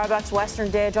 Intel, Starbucks, Western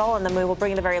Digital, all in the move. We'll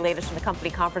bring you the very latest from the company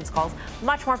conference calls.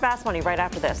 Much more Fast Money right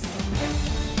after this.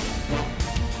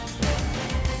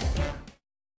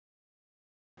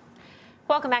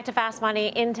 Welcome back to Fast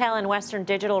Money. Intel and Western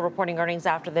Digital reporting earnings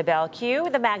after the bell. Cue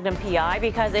the Magnum PI,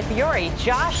 because if you're a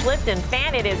Josh Lipton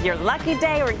fan, it is your lucky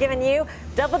day. We're giving you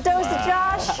double dose of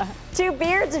Josh. 2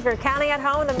 beards if you're counting at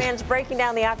home. The man's breaking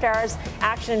down the after-hours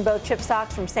action in both chip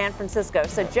stocks from San Francisco.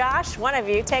 So, Josh, one of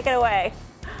you, take it away.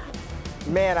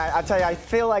 Man, I tell you, I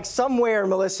feel like somewhere,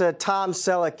 Melissa, Tom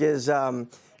Selleck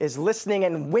is listening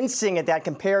and wincing at that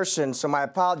comparison. So my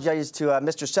apologies to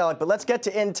Mr. Selleck. But let's get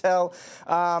to Intel.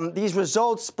 These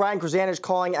results, Brian Krzanich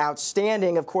calling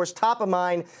outstanding. Of course, top of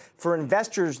mind for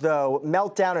investors, though,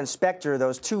 Meltdown and Spectre,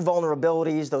 those 2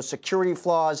 vulnerabilities, those security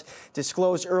flaws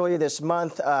disclosed earlier this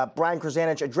month. Brian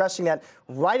Krzanich addressing that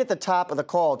right at the top of the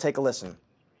call. Take a listen.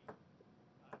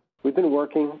 We've been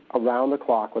working around the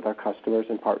clock with our customers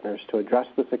and partners to address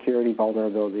the security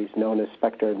vulnerabilities known as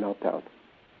Spectre and Meltdown.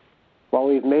 While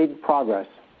we've made progress,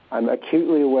 I'm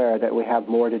acutely aware that we have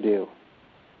more to do.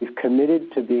 We've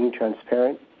committed to being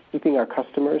transparent, keeping our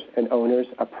customers and owners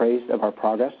appraised of our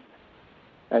progress,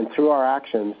 and through our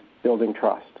actions, building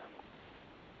trust.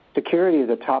 Security is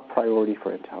a top priority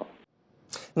for Intel.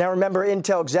 Now, remember,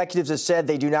 Intel executives have said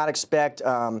they do not expect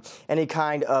any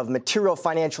kind of material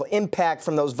financial impact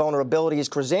from those vulnerabilities.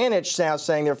 Krzanich now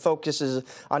saying their focus is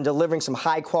on delivering some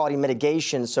high-quality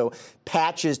mitigation, so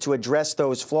patches to address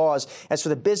those flaws. As for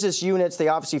the business units, they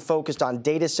obviously focused on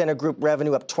data center group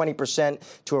revenue up 20%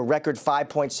 to a record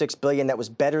 $5.6 billion. That was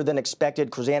better than expected.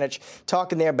 Krzanich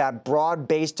talking there about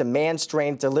broad-based demand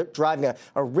strength, driving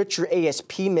a richer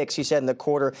ASP mix, he said, in the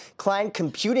quarter. Client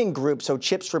computing group, so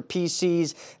chips for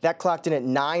PCs, that clocked in at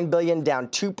 $9 billion, down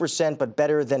 2%, but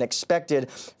better than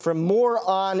expected. For more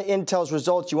on Intel's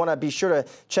results, you want to be sure to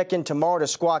check in tomorrow to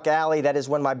Squawk Alley. That is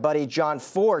when my buddy John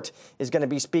Fort is going to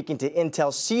be speaking to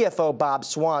Intel CFO Bob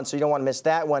Swan, so you don't want to miss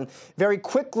that one. Very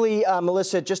quickly,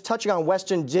 Melissa, just touching on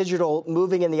Western Digital,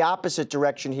 moving in the opposite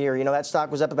direction here. You know, that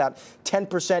stock was up about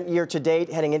 10% year to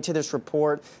date heading into this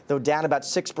report, though down about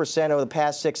 6% over the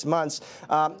past 6 months.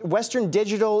 Western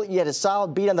Digital, you had a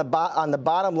solid beat on the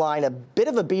bottom line, a bit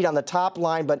of a beat on the top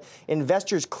line, but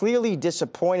investors clearly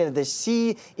disappointed. The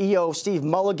CEO, Steve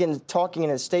Mulligan, talking in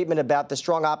a statement about the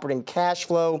strong operating cash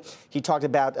flow. He talked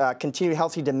about continued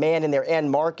healthy demand in their end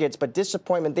markets, but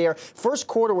disappointment there. First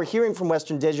quarter, we're hearing from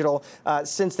Western Digital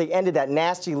since they ended that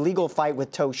nasty legal fight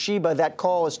with Toshiba. That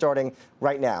call is starting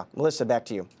right now. Melissa, back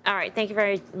to you. All right. Thank you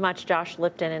very much, Josh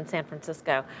Lipton in San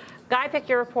Francisco. Guy, pick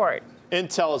your report.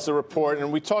 Intel is the report,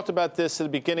 and we talked about this at the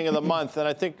beginning of the month, and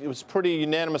I think it was pretty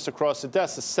unanimous across the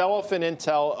desk. The sell-off in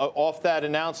Intel off that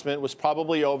announcement was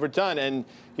probably overdone. And,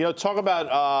 you know, talk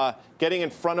about getting in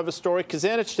front of a story.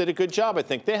 Krzanich did a good job, I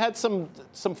think. They had some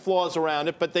flaws around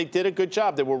it, but they did a good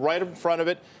job. They were right in front of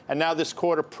it, and now this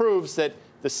quarter proves that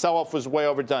the sell-off was way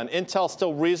overdone. Intel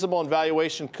still reasonable in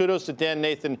valuation. Kudos to Dan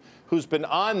Nathan, who's been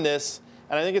on this,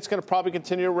 and I think it's going to probably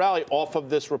continue to rally off of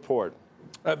this report.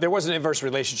 There was an inverse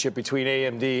relationship between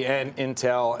AMD and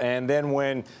Intel. And then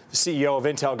when the CEO of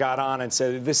Intel got on and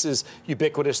said this is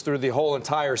ubiquitous through the whole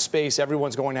entire space,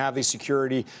 everyone's going to have these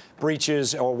security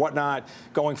breaches or whatnot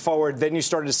going forward, then you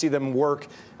started to see them work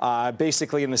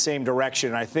basically in the same direction.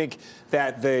 And I think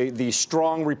that the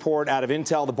strong report out of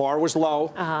Intel, the bar was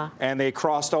low, and they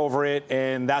crossed over it,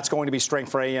 and that's going to be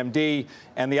strength for AMD.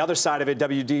 And the other side of it,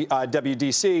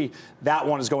 WDC, that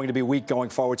one is going to be weak going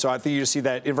forward. So I think you just see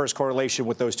that inverse correlation position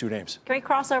with those two names. Can we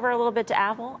cross over a little bit to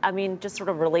Apple? I mean, just sort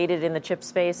of related in the chip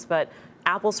space, but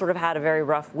Apple sort of had a very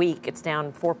rough week. It's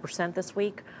down 4% this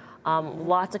week.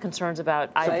 Lots of concerns about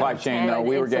supply chain, though.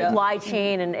 We were getting supply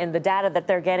chain and the data that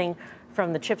they're getting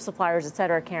from the chip suppliers, et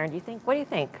cetera. Karen, what do you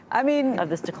think? I mean, of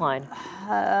this decline?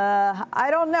 I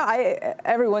don't know.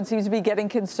 Everyone seems to be getting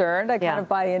concerned. I kind of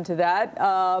buy into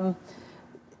that.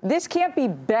 This can't be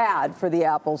bad for the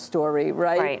Apple story,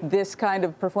 right? This kind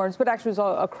of performance, but actually it's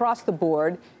all across the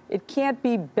board. It can't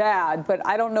be bad, but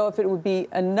I don't know if it would be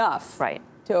enough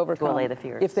to overcome allay the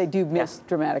fears. if they do miss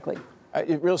dramatically.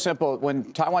 Real simple.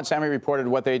 When Taiwan Semi reported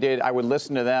what they did, I would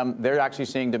listen to them. They're actually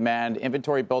seeing demand.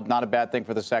 Inventory build, not a bad thing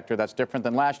for the sector. That's different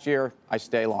than last year. I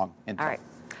stay long. All right.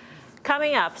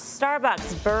 Coming up,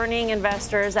 Starbucks burning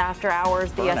investors after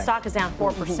hours. The stock is down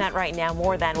 4% right now,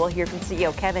 more than. We'll hear from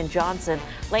CEO Kevin Johnson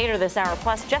later this hour.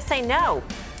 Plus, just say no.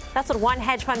 That's what one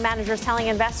hedge fund manager is telling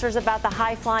investors about the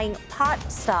high-flying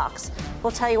pot stocks.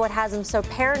 We'll tell you what has them so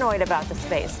paranoid about the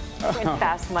space when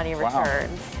Fast Money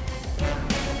returns.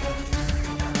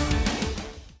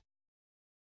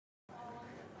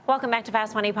 Welcome back to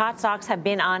Fast Money. Pot stocks have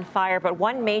been on fire, but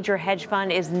one major hedge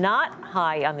fund is not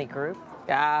high on the group.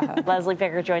 Leslie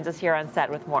Picker joins us here on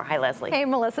set with more. Hi, Leslie. Hey,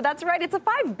 Melissa. That's right. It's a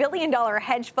 $5 billion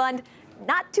hedge fund.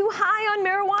 Not too high on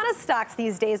marijuana stocks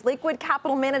these days. Liquid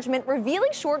Capital Management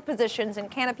revealing short positions in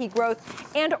Canopy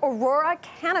Growth and Aurora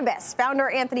Cannabis. Founder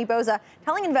Anthony Boza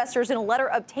telling investors in a letter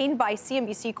obtained by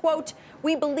CNBC, quote,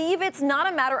 "We believe it's not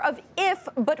a matter of if,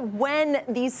 but when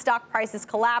these stock prices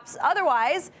collapse.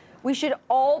 Otherwise, we should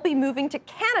all be moving to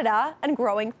Canada and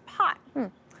growing pot."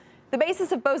 The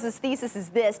basis of Boza's thesis is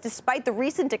this: despite the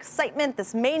recent excitement,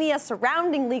 this mania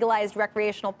surrounding legalized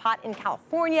recreational pot in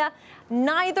California,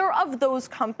 neither of those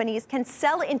companies can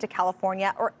sell into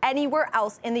California or anywhere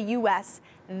else in the U.S.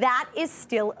 That is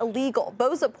still illegal.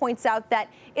 Boza points out that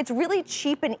it's really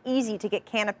cheap and easy to get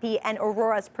Canopy and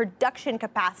Aurora's production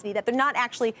capacity, that they're not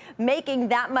actually making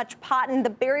that much pot, and the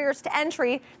barriers to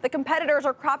entry, the competitors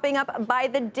are cropping up by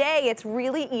the day. It's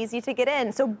really easy to get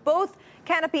in. So both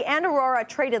Canopy and Aurora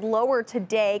traded lower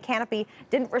today. Canopy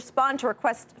didn't respond to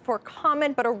requests for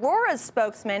comment, but Aurora's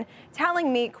spokesman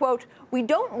telling me, quote, "We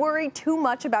don't worry too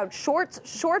much about shorts.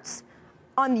 Shorts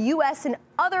on the U.S. and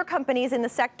other companies in the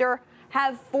sector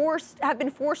have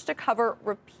been forced to cover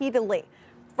repeatedly."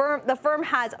 The firm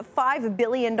has $5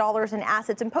 billion in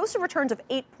assets and posted returns of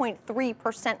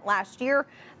 8.3% last year.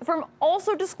 The firm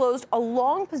also disclosed a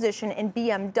long position in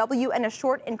BMW and a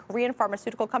short in Korean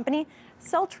pharmaceutical company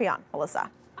Celltrion.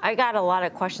 Melissa. I got a lot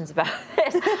of questions about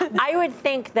this. I would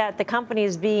think that the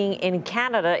companies being in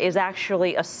Canada is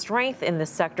actually a strength in this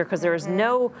sector because there is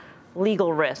no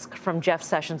legal risk from Jeff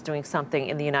Sessions doing something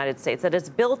in the United States, that is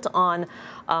built on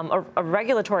a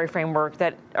regulatory framework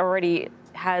that already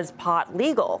has pot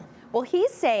legal. Well,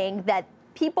 he's saying that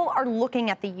people are looking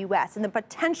at the U.S. and the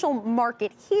potential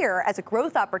market here as a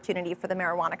growth opportunity for the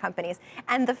marijuana companies.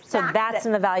 And the so that's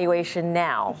in the valuation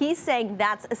now. He's saying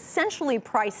that's essentially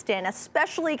priced in,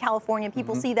 especially California.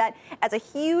 People see that as a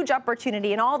huge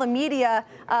opportunity, and all the media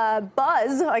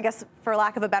buzz, I guess, for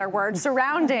lack of a better word,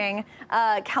 surrounding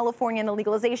California and the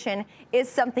legalization is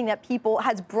something that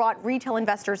has brought retail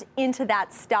investors into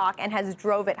that stock and has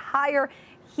drove it higher.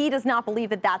 He does not believe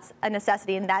that that's a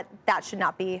necessity and that should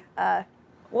not be.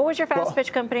 What was your fast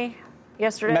pitch company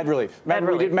yesterday? MedReleaf.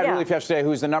 We did MedReleaf yesterday,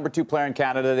 who's the number 2 player in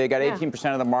Canada. They got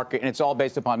 18% of the market, and it's all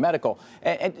based upon medical.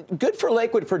 And good for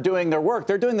Lakewood for doing their work.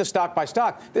 They're doing this stock by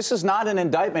stock. This is not an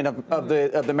indictment of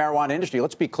the marijuana industry.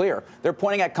 Let's be clear. They're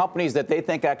pointing at companies that they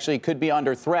think actually could be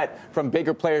under threat from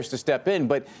bigger players to step in.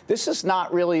 But this is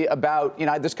not really about,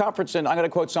 this conference, and I'm going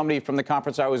to quote somebody from the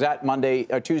conference I was at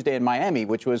Tuesday in Miami,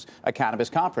 which was a cannabis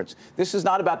conference. This is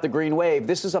not about the green wave.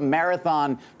 This is a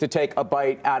marathon to take a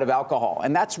bite out of alcohol.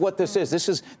 And that's what this is.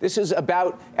 This is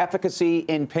about efficacy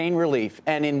in pain relief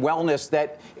and in wellness.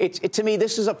 To me,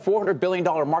 this is a $400 billion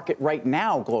market right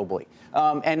now globally.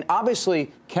 And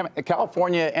obviously,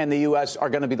 California and the U.S. are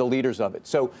going to be the leaders of it.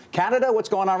 So Canada, what's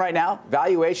going on right now?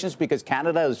 Valuations, because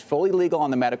Canada is fully legal on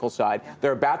the medical side.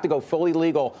 They're about to go fully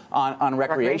legal on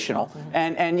recreational.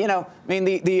 And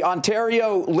the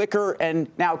Ontario Liquor and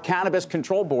now Cannabis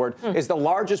Control Board is the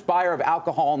largest buyer of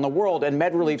alcohol in the world, and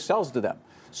MedReleaf sells to them.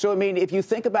 So, if you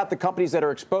think about the companies that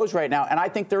are exposed right now, and I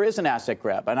think there is an asset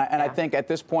grab, and I think at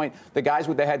this point, the guys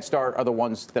with the head start are the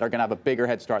ones that are going to have a bigger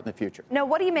head start in the future. Now,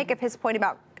 what do you make of his point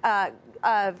about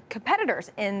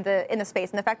competitors in the space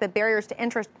and the fact that barriers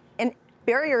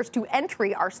to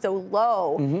entry are so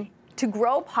low? to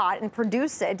grow pot and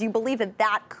produce it. Do you believe that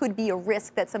that could be a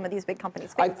risk that some of these big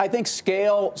companies face? I think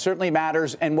scale certainly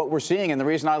matters, and what we're seeing, and the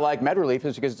reason I like MedRelief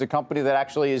is because it's a company that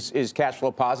actually is cash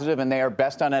flow positive, and they are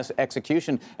best on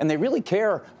execution, and they really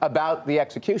care about the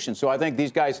execution. So I think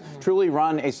these guys truly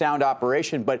run a sound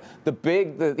operation. But the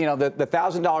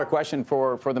 $1,000 question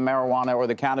for the marijuana or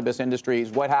the cannabis industry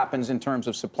is what happens in terms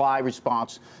of supply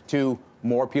response to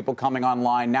more people coming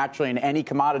online. Naturally, in any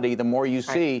commodity, the more you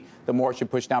see, the more it should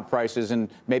push down prices. And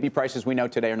maybe prices we know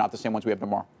today are not the same ones we have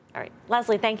tomorrow. All right.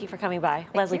 Leslie, thank you for coming by.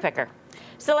 Leslie Picker.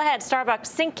 Still ahead, Starbucks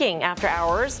sinking after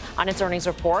hours on its earnings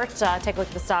report. Take a look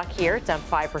at the stock here. It's down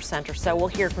 5% or so. We'll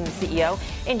hear from the CEO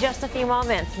in just a few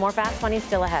moments. More Fast Money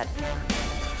still ahead.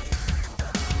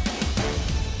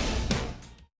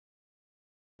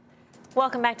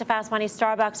 Welcome back to Fast Money.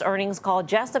 Starbucks earnings call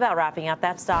just about wrapping up.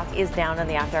 That stock is down in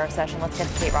the after-hour session. Let's get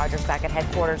to Kate Rogers back at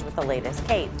headquarters with the latest.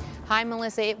 Kate. Hi,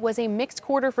 Melissa. It was a mixed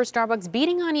quarter for Starbucks,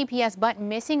 beating on EPS but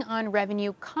missing on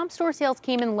revenue. Comp store sales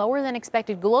came in lower than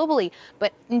expected globally,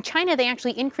 but in China, they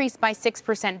actually increased by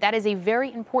 6%. That is a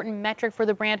very important metric for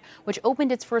the brand, which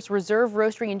opened its first reserve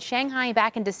roastery in Shanghai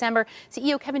back in December.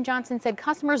 CEO Kevin Johnson said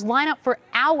customers line up for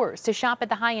hours to shop at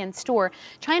the high-end store.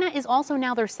 China is also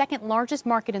now their second largest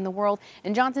market in the world,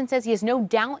 and Johnson says he has no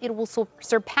doubt it will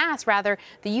surpass, the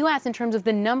U.S. in terms of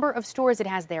the number of stores it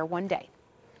has there one day.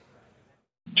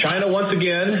 China, once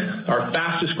again, our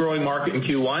fastest growing market in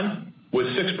Q1 with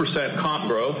 6% comp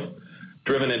growth,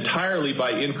 driven entirely by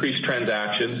increased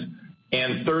transactions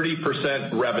and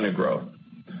 30% revenue growth.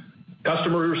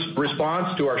 Customers'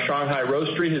 response to our Shanghai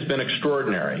roastery has been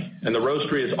extraordinary, and the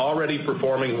roastery is already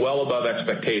performing well above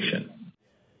expectation.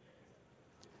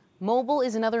 Mobile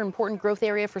is another important growth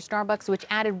area for Starbucks, which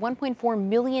added 1.4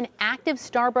 million active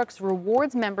Starbucks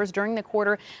Rewards members during the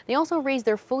quarter. They also raised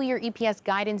their full-year EPS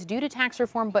guidance due to tax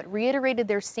reform, but reiterated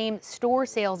their same-store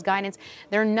sales guidance.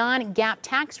 Their non-GAAP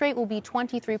tax rate will be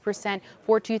 23%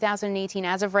 for 2018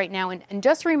 as of right now. And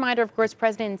just a reminder, of course,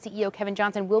 President and CEO Kevin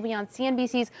Johnson will be on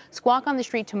CNBC's Squawk on the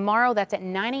Street tomorrow. That's at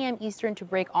 9 a.m. Eastern to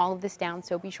break all of this down,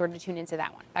 so be sure to tune into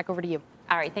that one. Back over to you.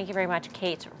 All right, thank you very much,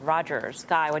 Kate Rogers.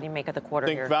 Guy, what do you make of the quarter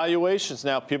here? Valuations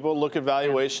now. People look at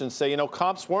valuations and say,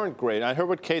 comps weren't great. I heard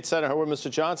what Kate said. I heard what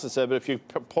Mr. Johnson said. But if you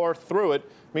pour through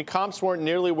it, comps weren't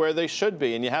nearly where they should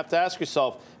be. And you have to ask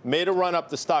yourself, made a run up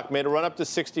the stock, made a run up to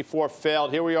 64,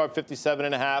 failed. Here we are at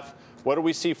 57.5. What do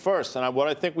we see first? And what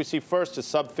I think we see first is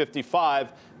sub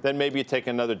 55. Then maybe you take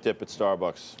another dip at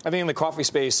Starbucks. I think in the coffee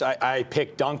space, I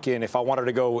picked Dunkin' if I wanted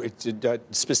to go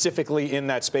specifically in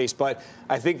that space. But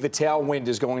I think the tailwind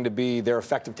is going to be their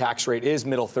effective tax rate is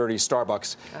middle 30s,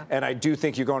 Starbucks. Yeah. And I do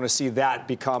think you're going to see that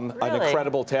become an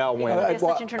incredible tailwind.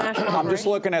 I'm just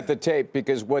looking at the tape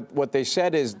because what they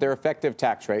said is their effective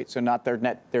tax rate, so not their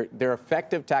net, their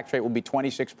effective tax rate will be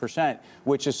 26%,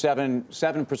 which is 7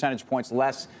 percentage points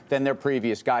less than their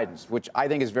previous guidance, which I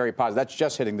think is very positive. That's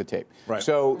just hitting the tape. Right.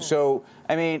 So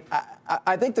I mean,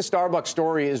 I think the Starbucks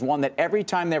story is one that every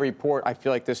time they report, I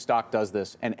feel like this stock does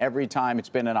this, and every time it's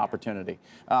been an opportunity.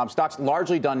 Stock's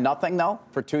largely done nothing, though,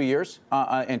 for 2 years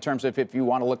in terms of if you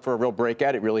want to look for a real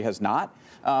breakout, it really has not.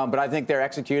 But I think they're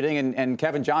executing, and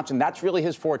Kevin Johnson, that's really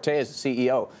his forte as a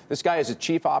CEO. This guy is a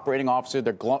chief operating officer.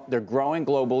 They're growing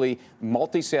globally,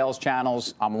 multi-sales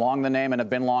channels. I'm long the name and have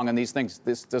been long on these things.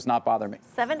 This does not bother me.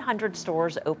 700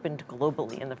 stores opened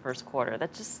globally in the first quarter.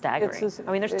 That's just staggering.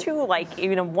 There's two,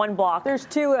 one block. There's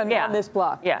two on this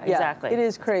block. Yeah, exactly. It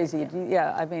is crazy.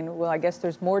 Yeah, I guess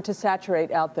there's more to saturate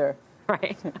out there.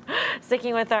 Right.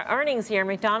 Sticking with our earnings here,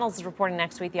 McDonald's is reporting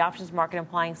next week. The options market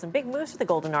implying some big moves for the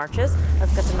Golden Arches.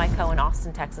 Let's get to Mike Cohen,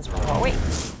 Austin, Texas for more. Wait,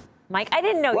 Mike, I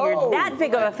didn't know you're that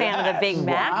big of a fan of the Big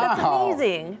Mac. Wow. That's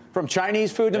amazing. From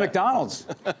Chinese food to McDonald's.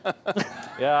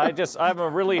 Yeah, I'm a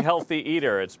really healthy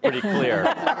eater. It's pretty clear.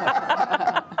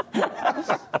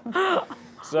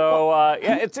 So,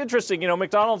 it's interesting.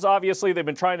 McDonald's, obviously, they've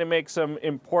been trying to make some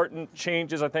important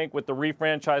changes, I think, with the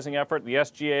refranchising effort, the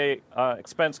SG&A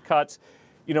expense cuts.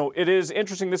 It is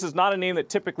interesting. This is not a name that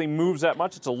typically moves that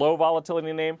much. It's a low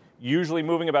volatility name, usually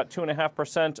moving about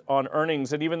 2.5% on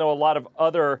earnings. And even though a lot of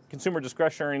other consumer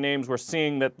discretionary names, we're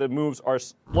seeing that the moves are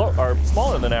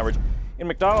smaller than average. In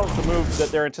McDonald's, the move that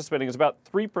they're anticipating is about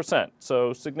 3%,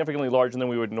 so significantly larger than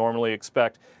we would normally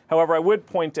expect. However, I would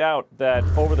point out that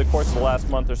over the course of the last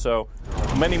month or so,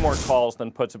 many more calls than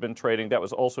puts have been trading. That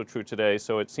was also true today,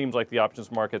 so it seems like the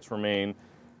options markets remain,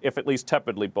 if at least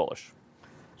tepidly bullish.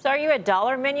 So are you a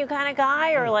dollar menu kind of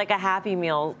guy or like a Happy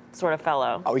Meal sort of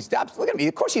fellow? Oh, look at me.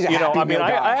 Of course he's a Happy Meal guy.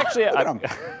 I actually...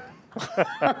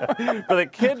 For the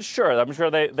kids, sure. I'm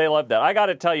sure they love that. I got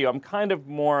to tell you, I'm kind of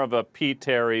more of a P.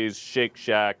 Terry's, Shake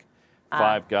Shack,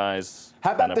 Five Guys.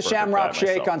 How about the Shamrock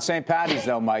Shake on St. Patty's,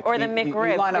 though, Mike? Or the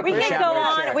McRib.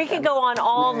 We can go on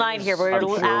all night here, but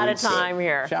we're out of time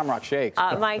here. Shamrock Shakes.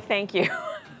 Mike, thank you.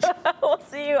 We'll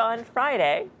see you on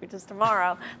Friday, which is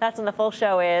tomorrow. That's when the full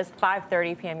show is,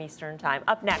 5:30 p.m. Eastern Time.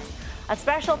 Up next, a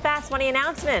special Fast Money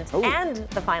announcement and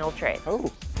the final trade.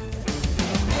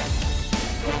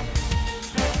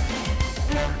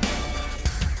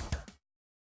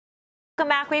 Welcome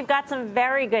back. We've got some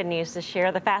very good news to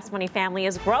share. The Fast Money family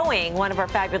is growing. One of our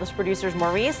fabulous producers,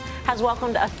 Maurice, has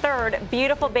welcomed a third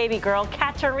beautiful baby girl,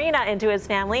 Katerina, into his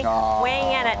family, weighing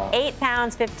in at 8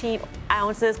 pounds, 15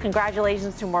 ounces.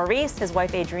 Congratulations to Maurice, his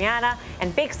wife, Adriana,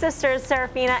 and big sisters,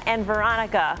 Serafina and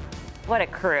Veronica. What a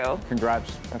crew.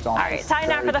 Congrats. That's awesome. All right, time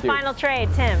now for the final trade.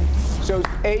 Tim. So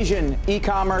Asian,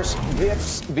 e-commerce,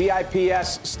 VIPs,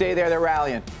 VIPS, stay there, they're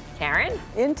rallying. Karen?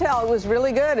 Intel was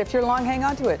really good. If you're long, hang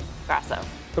on to it. Grasso.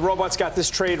 The robots got this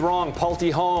trade wrong.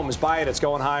 Pulte Homes, buy it. It's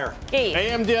going higher.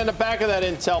 AMD on the back of that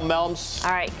Intel, Melms.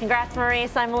 All right, congrats,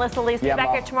 Maurice. I'm Melissa Lee. Yeah, Back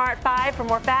Mom. here tomorrow at 5 for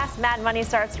more Fast Mad Money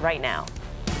starts right now.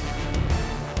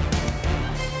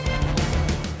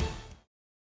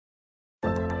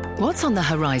 What's on the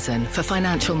horizon for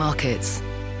financial markets?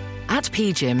 At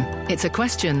PGIM, it's a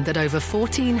question that over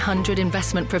 1,400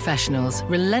 investment professionals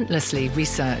relentlessly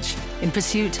research in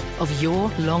pursuit of your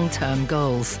long-term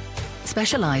goals.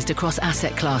 Specialized across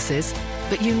asset classes,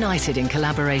 but united in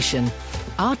collaboration,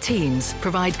 our teams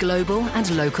provide global and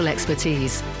local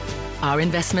expertise. Our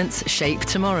investments shape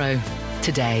tomorrow,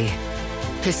 today.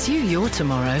 Pursue your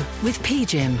tomorrow with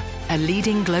PGIM, a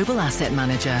leading global asset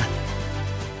manager.